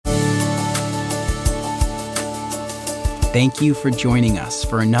Thank you for joining us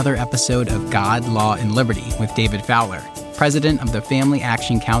for another episode of God, Law, and Liberty with David Fowler, President of the Family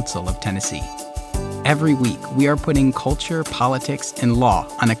Action Council of Tennessee. Every week, we are putting culture, politics, and law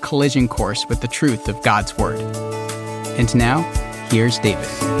on a collision course with the truth of God's Word. And now, here's David.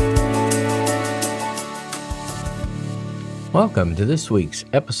 Welcome to this week's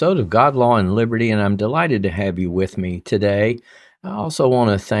episode of God, Law, and Liberty, and I'm delighted to have you with me today. I also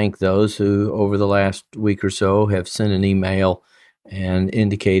want to thank those who, over the last week or so, have sent an email and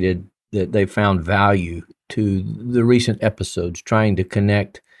indicated that they found value to the recent episodes, trying to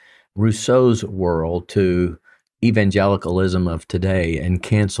connect Rousseau's world to evangelicalism of today and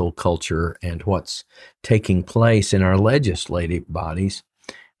cancel culture and what's taking place in our legislative bodies.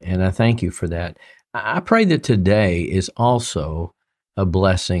 And I thank you for that. I pray that today is also a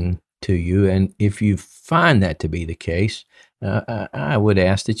blessing to you. And if you find that to be the case, I would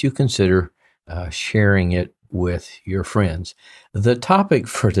ask that you consider sharing it with your friends. The topic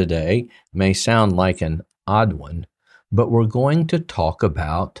for today may sound like an odd one, but we're going to talk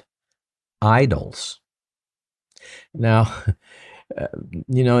about idols. Now,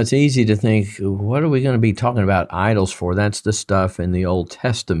 it's easy to think, what are we going to be talking about idols for? That's the stuff in the Old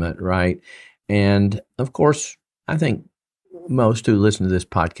Testament, right? And of course, I think most who listen to this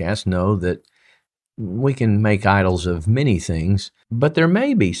podcast know that we can make idols of many things, but there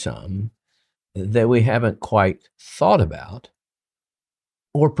may be some that we haven't quite thought about,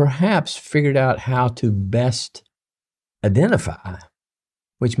 or perhaps figured out how to best identify,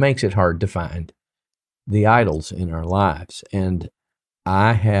 which makes it hard to find the idols in our lives. And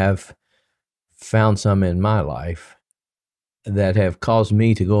I have found some in my life that have caused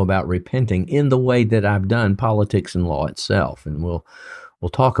me to go about repenting in the way that I've done politics and law itself. And we'll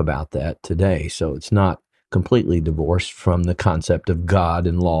talk about that today. So it's not completely divorced from the concept of God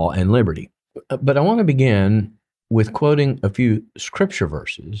and law and liberty. But I want to begin with quoting a few scripture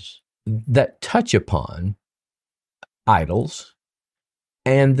verses that touch upon idols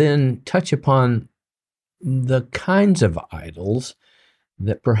and then touch upon the kinds of idols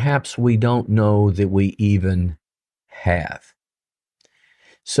that perhaps we don't know that we even have.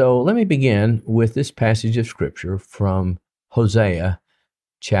 So let me begin with this passage of scripture from Hosea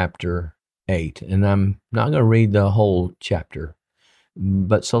chapter 8. And I'm not going to read the whole chapter,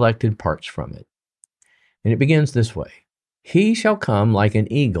 but selected parts from it. And it begins this way: He shall come like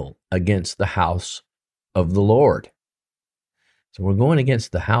an eagle against the house of the Lord. So we're going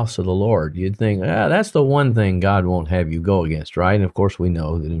against the house of the Lord. You'd think, that's the one thing God won't have you go against, right? And of course, we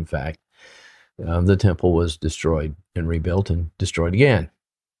know that, in fact, the temple was destroyed and rebuilt and destroyed again.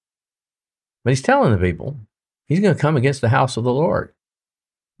 But he's telling the people, he's going to come against the house of the Lord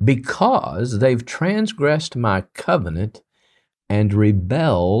because they've transgressed my covenant and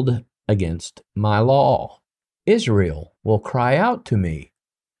rebelled against my law. Israel will cry out to me,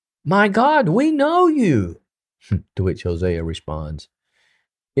 "My God, we know you." To which Hosea responds,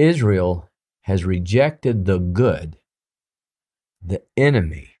 Israel has rejected the good. The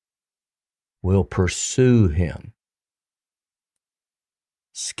enemy will pursue him.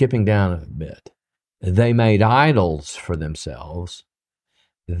 Skipping down a bit, they made idols for themselves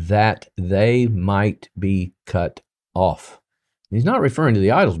that they might be cut off. He's not referring to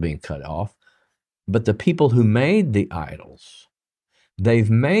the idols being cut off, but the people who made the idols. They've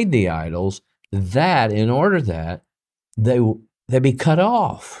made the idols that in order that they be cut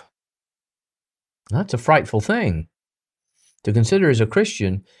off. That's a frightful thing to consider as a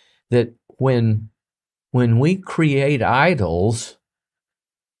Christian, that when we create idols,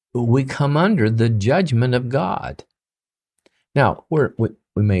 we come under the judgment of God. Now,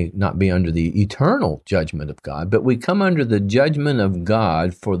 we may not be under the eternal judgment of God, but we come under the judgment of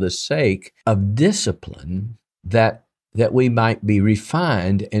God for the sake of discipline, that we might be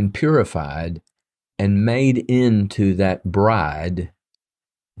refined and purified and made into that bride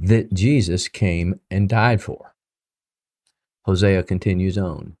that Jesus came and died for. Hosea continues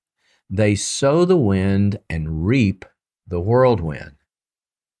on. They sow the wind and reap the whirlwind.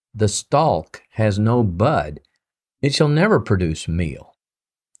 The stalk has no bud. It shall never produce meal.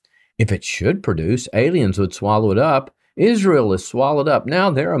 If it should produce, aliens would swallow it up. Israel is swallowed up.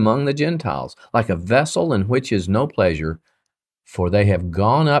 Now they're among the Gentiles, like a vessel in which is no pleasure, for they have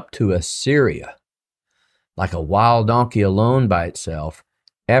gone up to Assyria. Like a wild donkey alone by itself,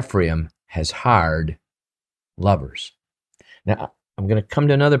 Ephraim has hired lovers. Now, I'm going to come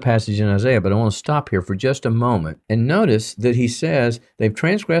to another passage in Isaiah, but I want to stop here for just a moment and notice that he says they've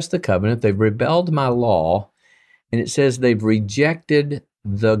transgressed the covenant, they've rebelled my law, and it says they've rejected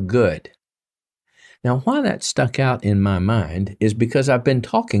the good. Now, why that stuck out in my mind is because I've been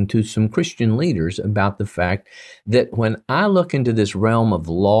talking to some Christian leaders about the fact that when I look into this realm of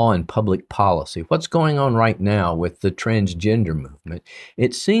law and public policy, what's going on right now with the transgender movement,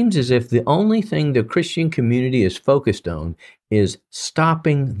 it seems as if the only thing the Christian community is focused on is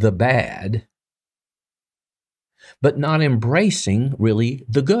stopping the bad, but not embracing really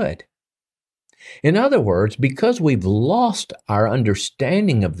the good. In other words, because we've lost our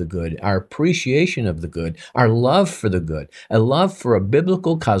understanding of the good, our appreciation of the good, our love for the good, a love for a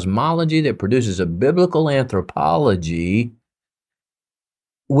biblical cosmology that produces a biblical anthropology,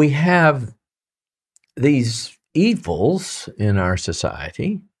 we have these evils in our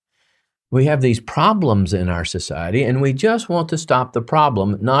society. We have these problems in our society, and we just want to stop the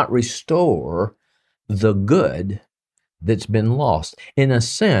problem, not restore the good that's been lost. In a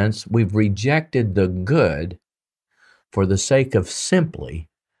sense, we've rejected the good for the sake of simply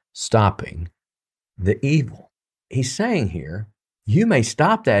stopping the evil. He's saying here, you may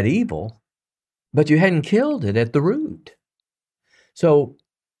stop that evil, but you hadn't killed it at the root. So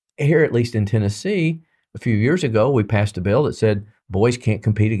here, at least in Tennessee, a few years ago, we passed a bill that said boys can't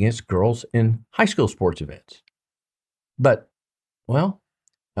compete against girls in high school sports events. But, well,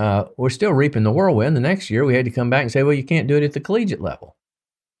 we're still reaping the whirlwind. The next year, we had to come back and say, well, you can't do it at the collegiate level.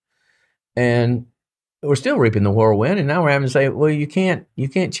 And we're still reaping the whirlwind. And now we're having to say, well, you can't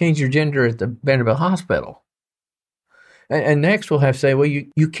change your gender at the Vanderbilt Hospital. And next we'll have to say, well,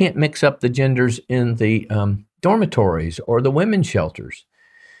 you can't mix up the genders in the dormitories or the women's shelters.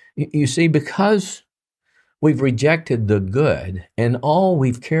 You see, because we've rejected the good and all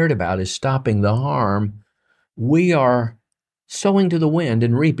we've cared about is stopping the harm, we are sowing to the wind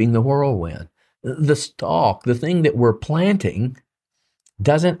and reaping the whirlwind. The stalk, the thing that we're planting,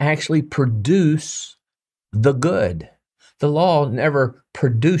 doesn't actually produce the good. The law never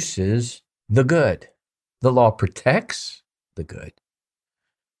produces the good. The law protects the good,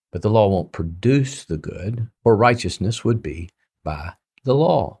 but the law won't produce the good, or righteousness would be by the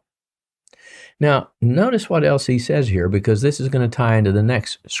law. Now, notice what else he says here, because this is going to tie into the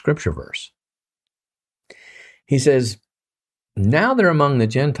next scripture verse. He says, now they're among the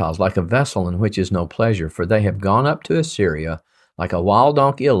Gentiles like a vessel in which is no pleasure, for they have gone up to Assyria like a wild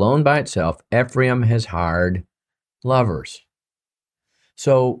donkey alone by itself. Ephraim has hired lovers.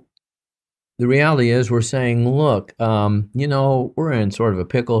 So the reality is we're saying, look, we're in sort of a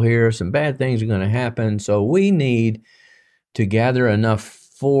pickle here. Some bad things are going to happen. So we need to gather enough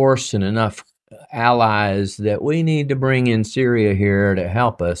force and enough allies that we need to bring in Syria here to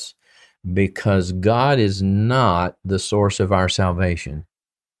help us, because God is not the source of our salvation.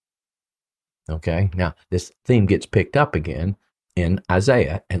 Okay, now this theme gets picked up again in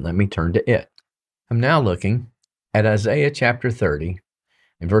Isaiah, and let me turn to it. I'm now looking at Isaiah chapter 30,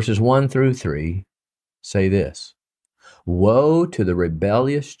 and verses 1 through 3 say this: Woe to the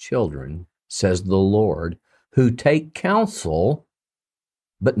rebellious children, says the Lord, who take counsel,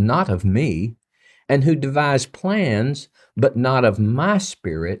 but not of me, and who devise plans, but not of my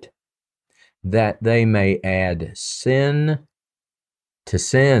spirit, that they may add sin to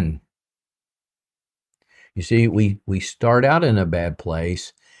sin. You see, we start out in a bad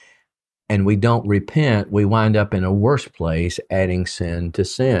place, and we don't repent. We wind up in a worse place, adding sin to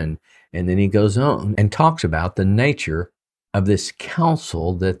sin. And then he goes on and talks about the nature of this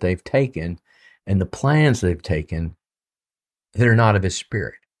counsel that they've taken and the plans they've taken that are not of his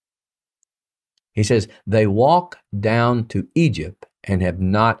spirit. He says, they walk down to Egypt and have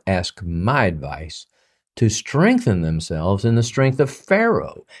not asked my advice, to strengthen themselves in the strength of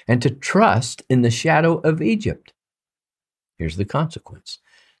Pharaoh and to trust in the shadow of Egypt. Here's the consequence.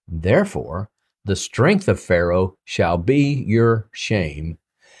 Therefore, the strength of Pharaoh shall be your shame,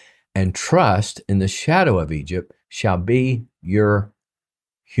 and trust in the shadow of Egypt shall be your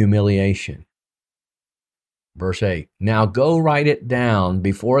humiliation. Verse 8, now go write it down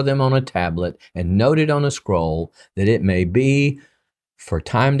before them on a tablet and note it on a scroll, that it may be for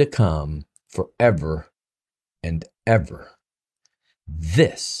time to come, forever and ever.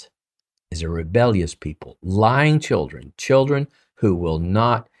 This is a rebellious people, lying children, children who will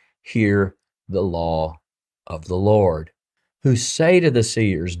not hear the law of the Lord, who say to the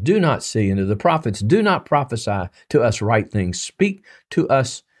seers, do not see, and to the prophets, do not prophesy to us right things, speak to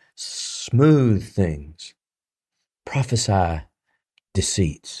us smooth things, prophesy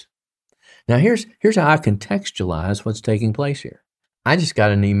deceits. Now here's how I contextualize what's taking place here. I just got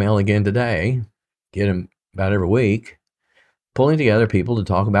an email again today, get them about every week, pulling together people to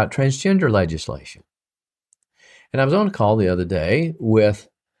talk about transgender legislation. And I was on a call the other day with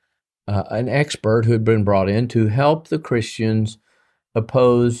an expert who had been brought in to help the Christians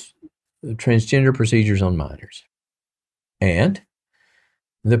oppose transgender procedures on minors. And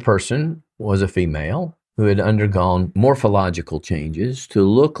the person was a female who had undergone morphological changes to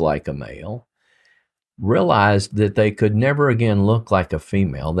look like a male, realized that they could never again look like a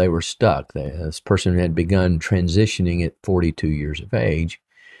female. They were stuck. This person had begun transitioning at 42 years of age.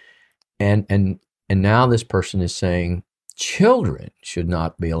 And now this person is saying children should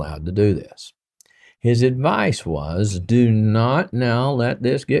not be allowed to do this. His advice was, do not now let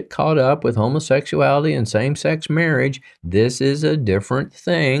this get caught up with homosexuality and same-sex marriage. This is a different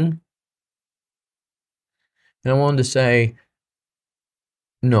thing. And I wanted to say,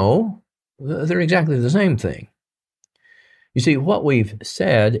 no, they're exactly the same thing. You see, what we've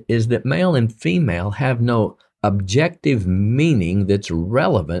said is that male and female have no objective meaning that's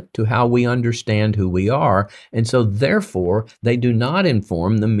relevant to how we understand who we are, and so therefore they do not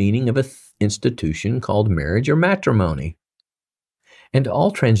inform the meaning of an institution called marriage or matrimony. And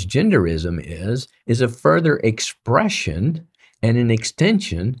all transgenderism is a further expression and an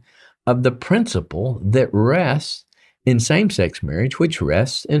extension of the principle that rests in same-sex marriage, which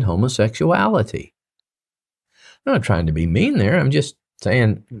rests in homosexuality. I'm not trying to be mean there. I'm just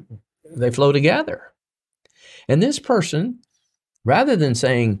saying they flow together. And this person, rather than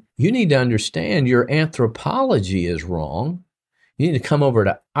saying, you need to understand your anthropology is wrong, you need to come over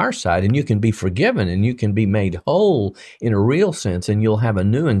to our side and you can be forgiven and you can be made whole in a real sense, and you'll have a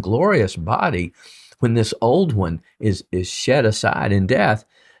new and glorious body when this old one is shed aside in death.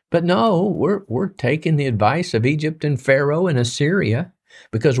 But no, we're taking the advice of Egypt and Pharaoh and Assyria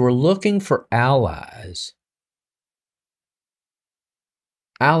because we're looking for allies.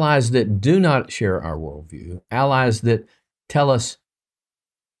 Allies that do not share our worldview, allies that tell us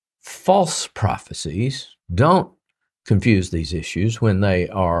false prophecies. Don't confuse these issues when they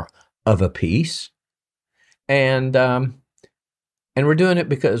are of a piece. And we're doing it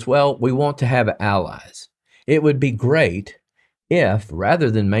because, well, we want to have allies. It would be great if,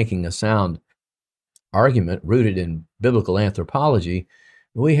 rather than making a sound argument rooted in biblical anthropology,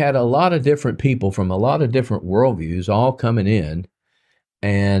 we had a lot of different people from a lot of different worldviews all coming in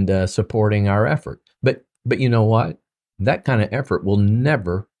and supporting our effort. But you know what? That kind of effort will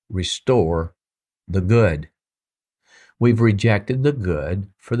never restore the good. We've rejected the good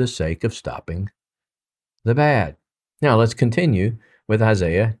for the sake of stopping the bad. Now let's continue with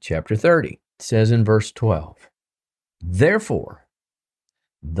Isaiah chapter 30. It says in verse 12, therefore,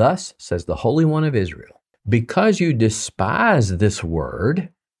 thus says the Holy One of Israel, because you despise this word,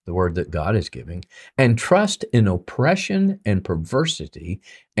 the word that God is giving, and trust in oppression and perversity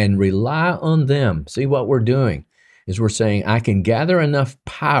and rely on them. See, what we're doing is we're saying, I can gather enough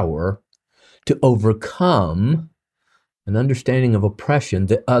power to overcome an understanding of oppression,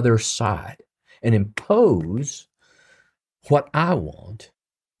 the other side, and impose what I want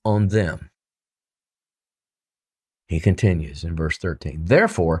on them. He continues in verse 13,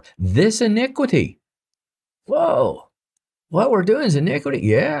 therefore, this iniquity, whoa, what we're doing is iniquity.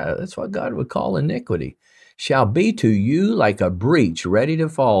 Yeah, that's what God would call iniquity. Shall be to you like a breach ready to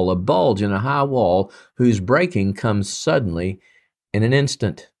fall, a bulge in a high wall whose breaking comes suddenly in an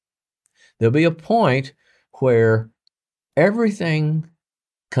instant. There'll be a point where everything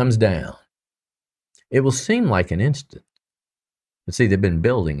comes down. It will seem like an instant. But see, they've been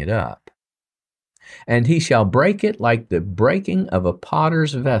building it up. And he shall break it like the breaking of a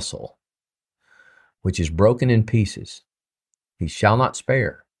potter's vessel, which is broken in pieces. He shall not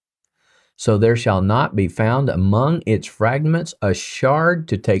spare. So there shall not be found among its fragments a shard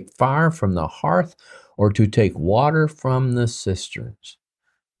to take fire from the hearth or to take water from the cisterns.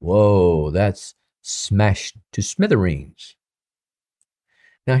 Whoa, that's smashed to smithereens.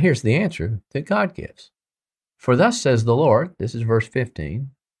 Now here's the answer that God gives. For thus says the Lord, this is verse 15,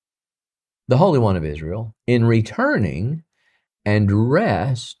 the Holy One of Israel, in returning and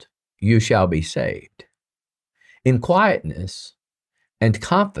rest you shall be saved. In quietness and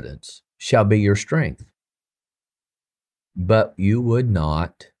confidence shall be your strength. But you would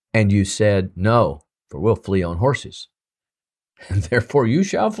not, and you said, no, for we'll flee on horses. And therefore you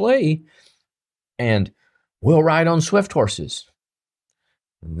shall flee, and we'll ride on swift horses.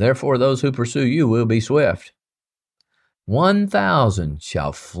 And therefore those who pursue you will be swift. 1,000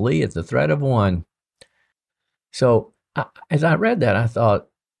 shall flee at the threat of one. So as I read that, I thought,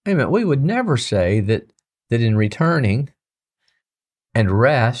 wait a minute, we would never say that in returning and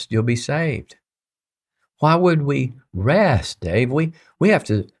rest, you'll be saved. Why would we rest, Dave? We have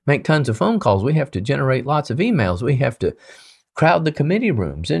to make tons of phone calls. We have to generate lots of emails. We have to crowd the committee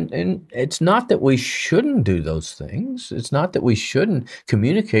rooms. And it's not that we shouldn't do those things. It's not that we shouldn't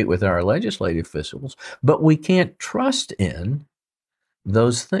communicate with our legislative officials, but we can't trust in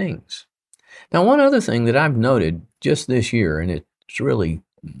those things. Now, one other thing that I've noted just this year, and it's really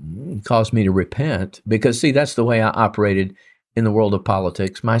caused me to repent, because, see, that's the way I operated in the world of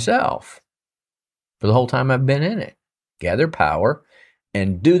politics myself for the whole time I've been in it. Gather power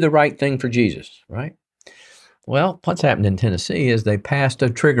and do the right thing for Jesus, right? Well, what's happened in Tennessee is they passed a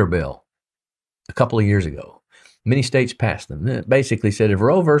trigger bill a couple of years ago. Many states passed them. It basically said if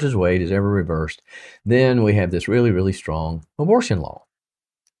Roe versus Wade is ever reversed, then we have this really, really strong abortion law.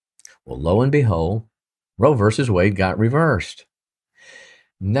 Well, lo and behold, Roe versus Wade got reversed.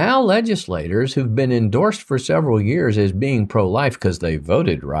 Now legislators who've been endorsed for several years as being pro-life because they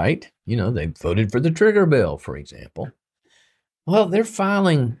voted right, they voted for the trigger bill, for example. Well, they're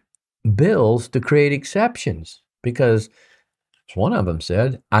filing bills to create exceptions because one of them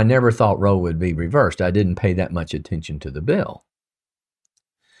said, I never thought Roe would be reversed. I didn't pay that much attention to the bill.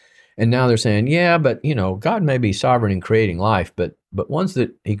 And now they're saying, yeah, but, God may be sovereign in creating life, but ones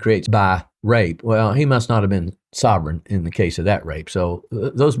that he creates by rape, well, he must not have been sovereign in the case of that rape. So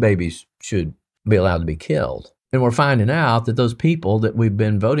those babies should be allowed to be killed. And we're finding out that those people that we've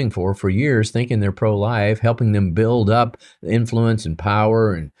been voting for years, thinking they're pro-life, helping them build up influence and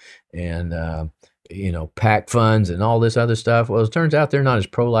power and PAC funds and all this other stuff. Well, it turns out they're not as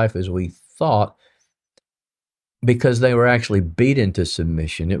pro-life as we thought because they were actually beat into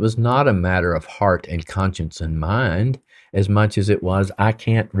submission. It was not a matter of heart and conscience and mind as much as it was, I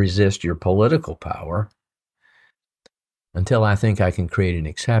can't resist your political power until I think I can create an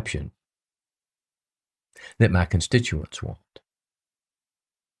exception that my constituents want.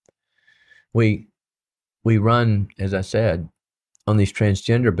 We run, as I said, on these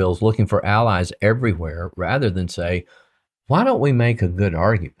transgender bills looking for allies everywhere rather than say, why don't we make a good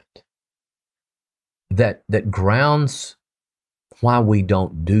argument that grounds why we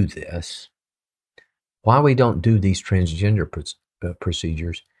don't do this, why we don't do these transgender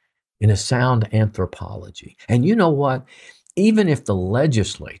procedures in a sound anthropology. And you know what? Even if the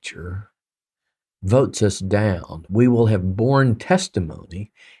legislature votes us down, we will have borne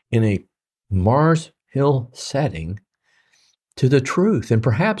testimony in a Mars Hill setting to the truth, and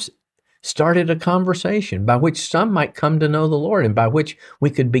perhaps started a conversation by which some might come to know the Lord, and by which we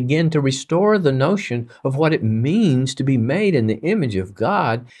could begin to restore the notion of what it means to be made in the image of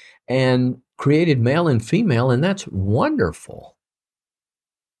God and created male and female, and that's wonderful.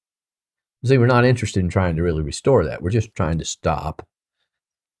 See, we're not interested in trying to really restore that. We're just trying to stop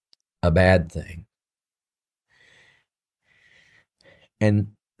a bad thing.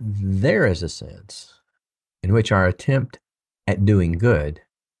 And there is a sense in which our attempt at doing good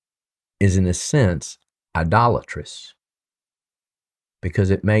is, in a sense, idolatrous, because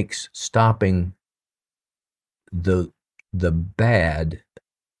it makes stopping the bad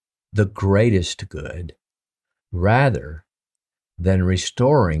the greatest good, rather than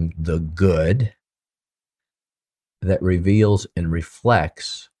restoring the good that reveals and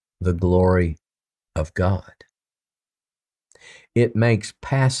reflects the glory of God. It makes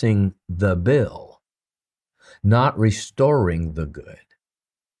passing the bill, not restoring the good,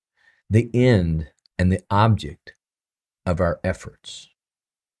 the end and the object of our efforts.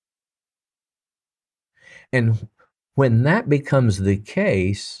 And when that becomes the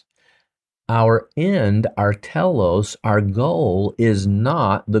case, our end, our telos, our goal is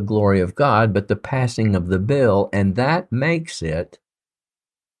not the glory of God, but the passing of the bill, and that makes it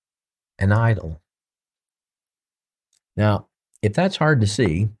an idol. Now, if that's hard to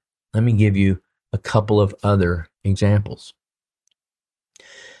see, let me give you a couple of other examples.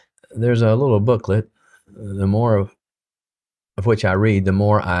 There's a little booklet, the more of which I read, the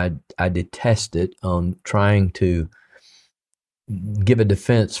more I detest it, on trying to give a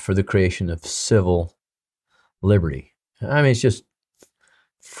defense for the creation of civil liberty. I mean, it's just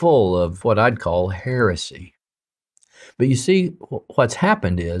full of what I'd call heresy. But you see, what's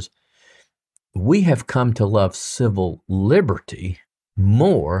happened is we have come to love civil liberty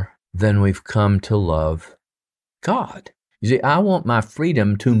more than we've come to love God. You see, I want my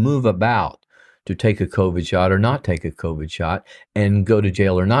freedom to move about, to take a COVID shot or not take a COVID shot, and go to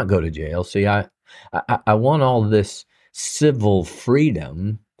jail or not go to jail. See, I want all this civil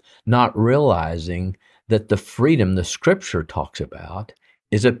freedom, not realizing that the freedom the Scripture talks about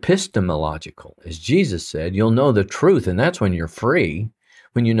is epistemological. As Jesus said, you'll know the truth, and that's when you're free,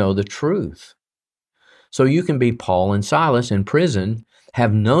 when you know the truth. So you can be Paul and Silas in prison,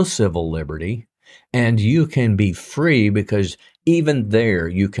 have no civil liberty, and you can be free because even there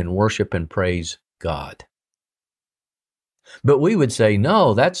you can worship and praise God. But we would say,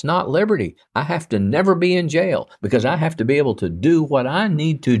 no, that's not liberty. I have to never be in jail because I have to be able to do what I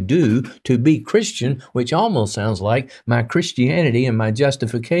need to do to be Christian, which almost sounds like my Christianity and my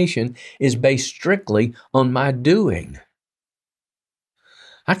justification is based strictly on my doing.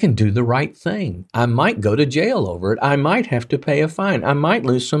 I can do the right thing. I might go to jail over it. I might have to pay a fine. I might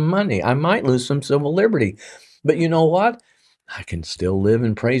lose some money. I might lose some civil liberty. But you know what? I can still live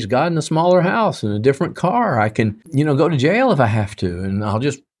and praise God in a smaller house, in a different car. I can, go to jail if I have to, and I'll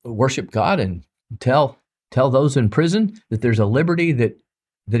just worship God and tell those in prison that there's a liberty that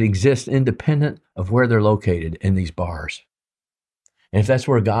exists independent of where they're located in these bars. And if that's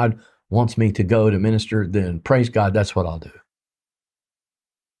where God wants me to go to minister, then praise God, that's what I'll do.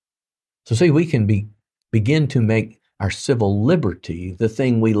 So see, we can begin to make our civil liberty the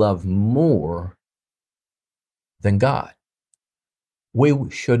thing we love more than God. We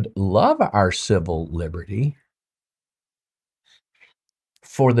should love our civil liberty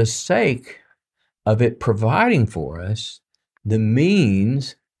for the sake of it providing for us the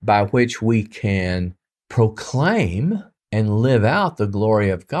means by which we can proclaim and live out the glory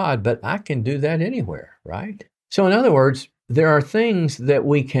of God, but I can do that anywhere, right? So in other words, there are things that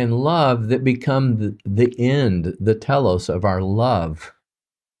we can love that become the end, the telos of our love.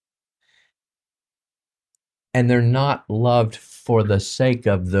 And they're not loved for the sake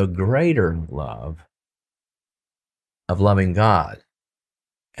of the greater love of loving God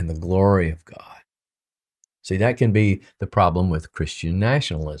and the glory of God. See, that can be the problem with Christian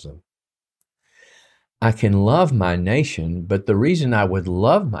nationalism. I can love my nation, but the reason I would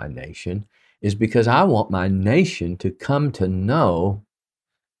love my nation is because I want my nation to come to know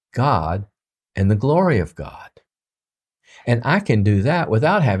God and the glory of God. And I can do that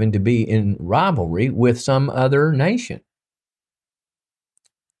without having to be in rivalry with some other nation.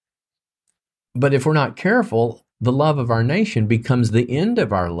 But if we're not careful, the love of our nation becomes the end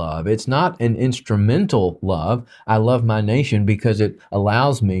of our love. It's not an instrumental love. I love my nation because it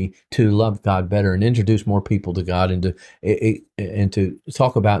allows me to love God better and introduce more people to God and to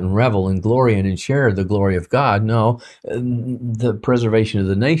talk about and revel and glory and share the glory of God. No, the preservation of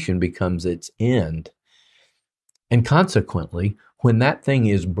the nation becomes its end. And consequently, when that thing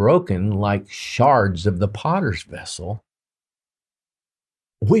is broken like shards of the potter's vessel,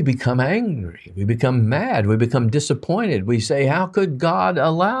 we become angry, we become mad, we become disappointed. We say, how could God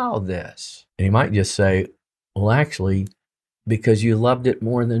allow this? And he might just say, well, actually, because you loved it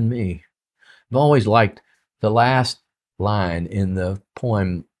more than me. I've always liked the last line in the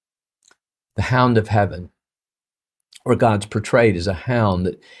poem, The Hound of Heaven, where God's portrayed as a hound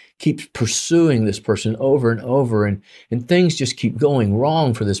that keeps pursuing this person over and over, and things just keep going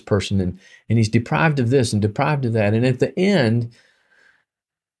wrong for this person, and he's deprived of this and deprived of that. And at the end,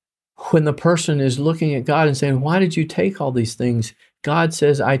 when the person is looking at God and saying, why did you take all these things? God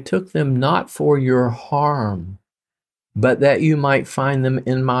says, I took them not for your harm, but that you might find them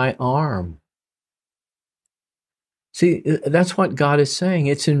in my arm. See, that's what God is saying.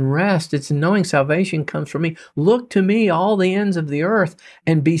 It's in rest. It's in knowing salvation comes from me. Look to me, all the ends of the earth,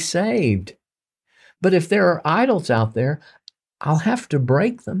 and be saved. But if there are idols out there, I'll have to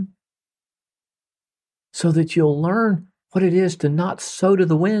break them so that you'll learn what it is to not sow to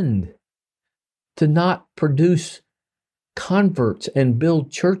the wind, to not produce converts and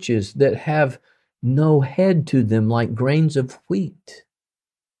build churches that have no head to them like grains of wheat.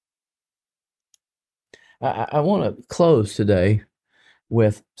 I want to close today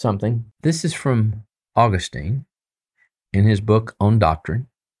with something. This is from Augustine in his book on doctrine.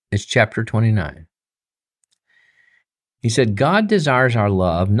 It's chapter 29. He said, God desires our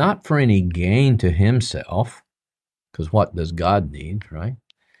love not for any gain to himself, because what does God need, right?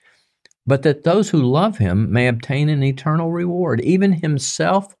 But that those who love him may obtain an eternal reward, even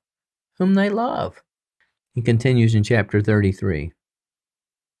himself whom they love. He continues in chapter 33.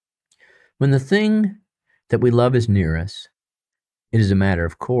 When the thing that we love is near us, it is a matter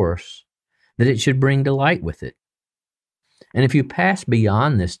of course that it should bring delight with it. And if you pass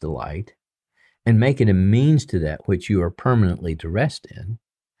beyond this delight and make it a means to that which you are permanently to rest in,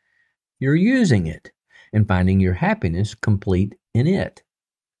 you're using it and finding your happiness complete in it.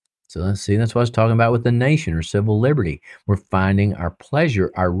 So let's see, that's what I was talking about with the nation or civil liberty. We're finding our pleasure,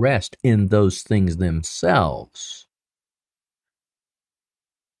 our rest in those things themselves.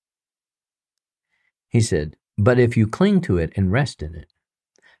 He said, but if you cling to it and rest in it,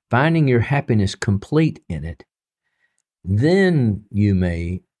 finding your happiness complete in it, then you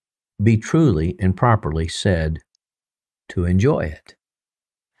may be truly and properly said to enjoy it.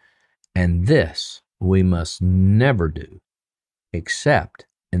 And this we must never do, except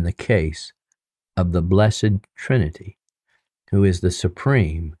in the case of the Blessed Trinity, who is the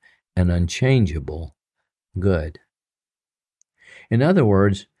supreme and unchangeable good. In other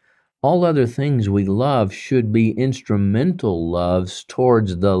words, all other things we love should be instrumental loves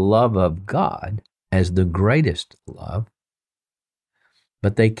towards the love of God as the greatest love,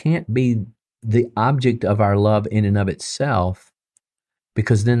 but they can't be the object of our love in and of itself,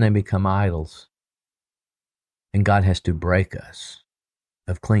 because then they become idols. And God has to break us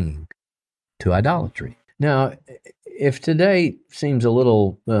of clinging to idolatry. Now, if today seems a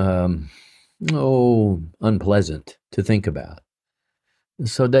little, unpleasant to think about,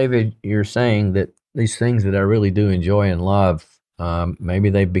 so David, you're saying that these things that I really do enjoy and love, maybe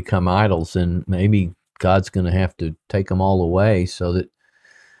they've become idols, and maybe God's going to have to take them all away so that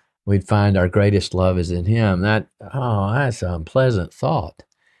we'd find our greatest love is in Him. That's an unpleasant thought.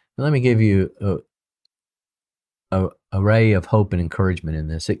 Let me give you a ray of hope and encouragement in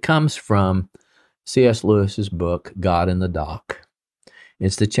this. It comes from C.S. Lewis's book, God in the Dock.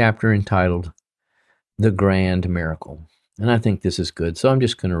 It's the chapter entitled The Grand Miracle. And I think this is good, so I'm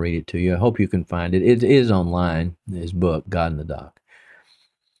just going to read it to you. I hope you can find it. It is online, his book, God in the Dock.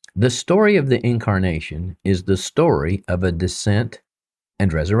 The story of the Incarnation is the story of a descent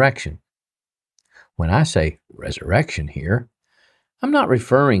and resurrection. When I say resurrection here, I'm not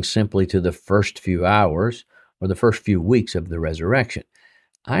referring simply to the first few hours or the first few weeks of the resurrection.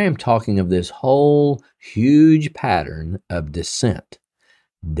 I am talking of this whole huge pattern of descent,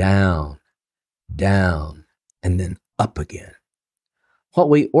 down, down, and then up again. What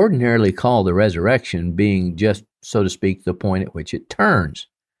we ordinarily call the resurrection being just, so to speak, the point at which it turns.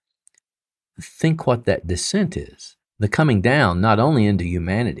 Think what that descent is. The coming down not only into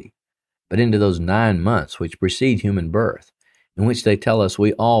humanity, but into those 9 months which precede human birth, in which they tell us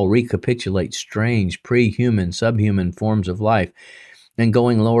we all recapitulate strange pre-human, subhuman forms of life, and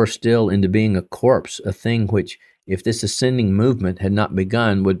going lower still into being a corpse, a thing which, if this ascending movement had not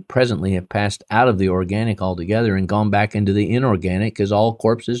begun, would presently have passed out of the organic altogether and gone back into the inorganic, as all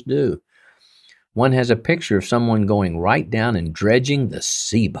corpses do. One has a picture of someone going right down and dredging the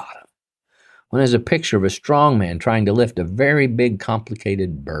sea bottom. One has a picture of a strong man trying to lift a very big,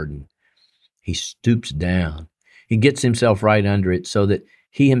 complicated burden. He stoops down. He gets himself right under it so that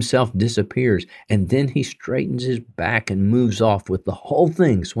he himself disappears, and then he straightens his back and moves off with the whole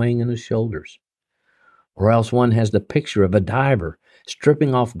thing swaying on his shoulders. Or else one has the picture of a diver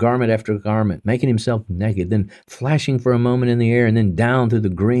stripping off garment after garment, making himself naked, then flashing for a moment in the air, and then down through the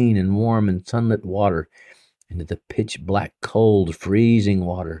green and warm and sunlit water into the pitch-black, cold, freezing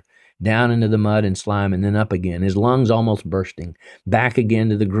water, down into the mud and slime, and then up again, his lungs almost bursting, back again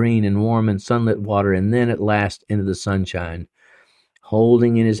to the green and warm and sunlit water, and then at last into the sunshine,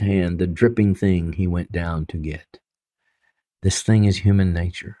 holding in his hand the dripping thing he went down to get. This thing is human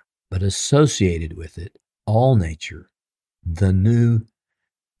nature, but associated with it, all nature, the new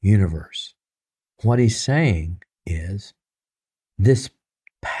universe. What he's saying is, this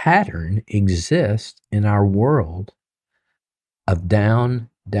pattern exists in our world of down,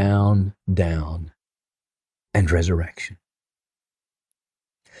 down, down, and resurrection.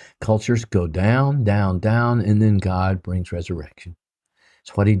 Cultures go down, down, down, and then God brings resurrection.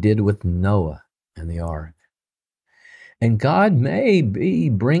 It's what He did with Noah and the ark. And God may be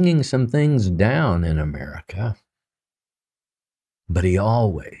bringing some things down in America, but He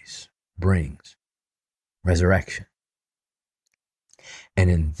always brings resurrection.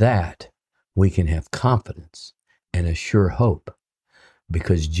 And in that, we can have confidence and a sure hope,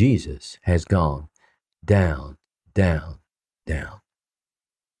 because Jesus has gone down, down, down,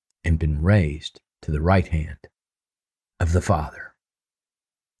 and been raised to the right hand of the Father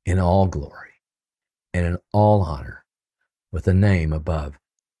in all glory and in all honor, with a name above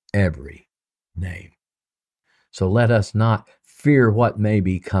every name. So let us not fear what may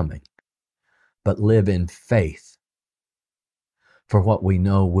be coming, but live in faith for what we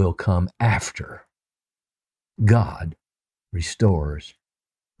know will come after God restores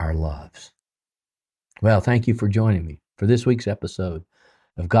our loves. Well, thank you for joining me for this week's episode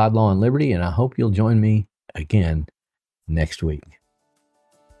of God, Law, and Liberty, and I hope you'll join me again next week.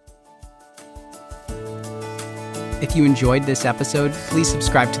 If you enjoyed this episode, please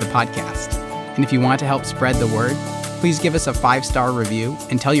subscribe to the podcast. And if you want to help spread the word, please give us a 5-star review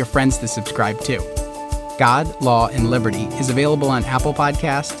and tell your friends to subscribe too. God, Law, and Liberty is available on Apple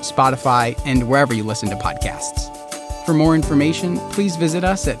Podcasts, Spotify, and wherever you listen to podcasts. For more information, please visit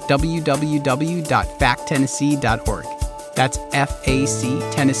us at www.facttennessee.org. That's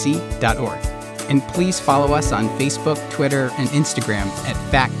factennessee.org. And please follow us on Facebook, Twitter, and Instagram at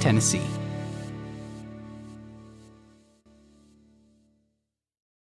Fact Tennessee.